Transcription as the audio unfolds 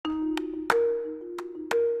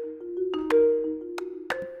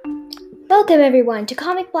Welcome everyone to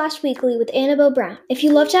Comic Blast Weekly with Annabelle Brown. If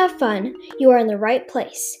you love to have fun, you are in the right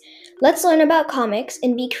place. Let's learn about comics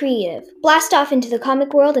and be creative. Blast off into the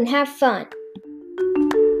comic world and have fun.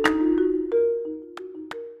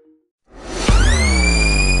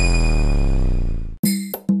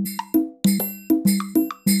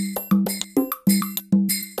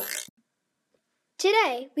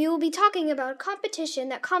 Today, we will be talking about a competition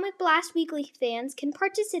that Comic Blast Weekly fans can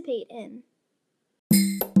participate in.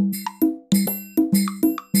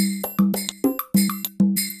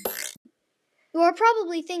 You are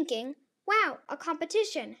probably thinking, wow, a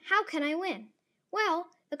competition, how can I win? Well,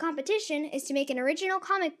 the competition is to make an original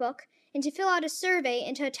comic book and to fill out a survey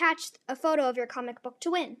and to attach a photo of your comic book to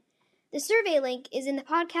win. The survey link is in the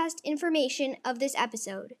podcast information of this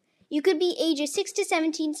episode. You could be ages 6 to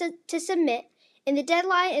 17 to submit, and the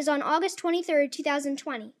deadline is on August 23rd,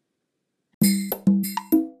 2020.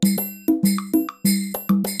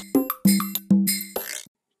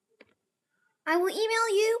 I will email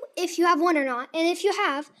you if you have one or not, and if you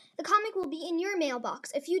have, the comic will be in your mailbox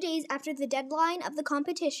a few days after the deadline of the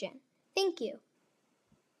competition. Thank you.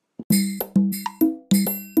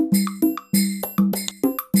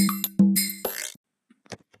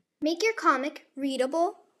 Make your comic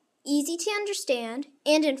readable, easy to understand,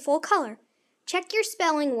 and in full color. Check your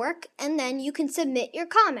spelling work, and then you can submit your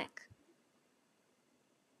comic.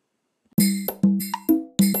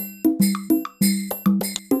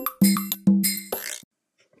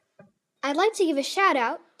 I'd like to give a shout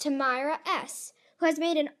out to Myra S., who has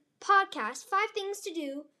made a podcast, 5 Things to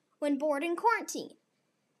Do When Bored in Quarantine.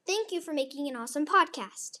 Thank you for making an awesome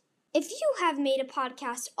podcast. If you have made a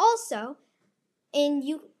podcast also, and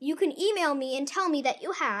you can email me and tell me that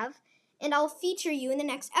you have, and I'll feature you in the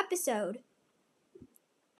next episode.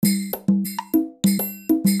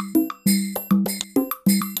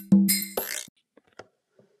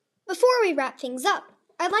 Before we wrap things up,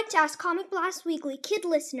 I'd like to ask Comic Blast Weekly kid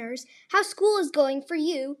listeners how school is going for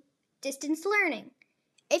you, distance learning.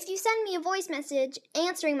 If you send me a voice message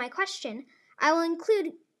answering my question, I will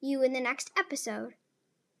include you in the next episode.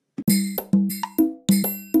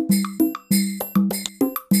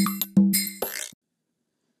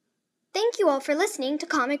 Thank you all for listening to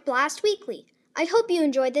Comic Blast Weekly. I hope you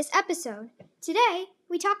enjoyed this episode. Today,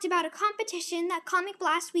 we talked about a competition that Comic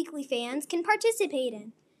Blast Weekly fans can participate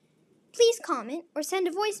in. Please comment or send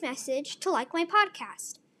a voice message to like my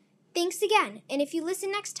podcast. Thanks again, and if you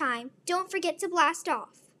listen next time, don't forget to blast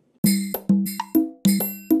off.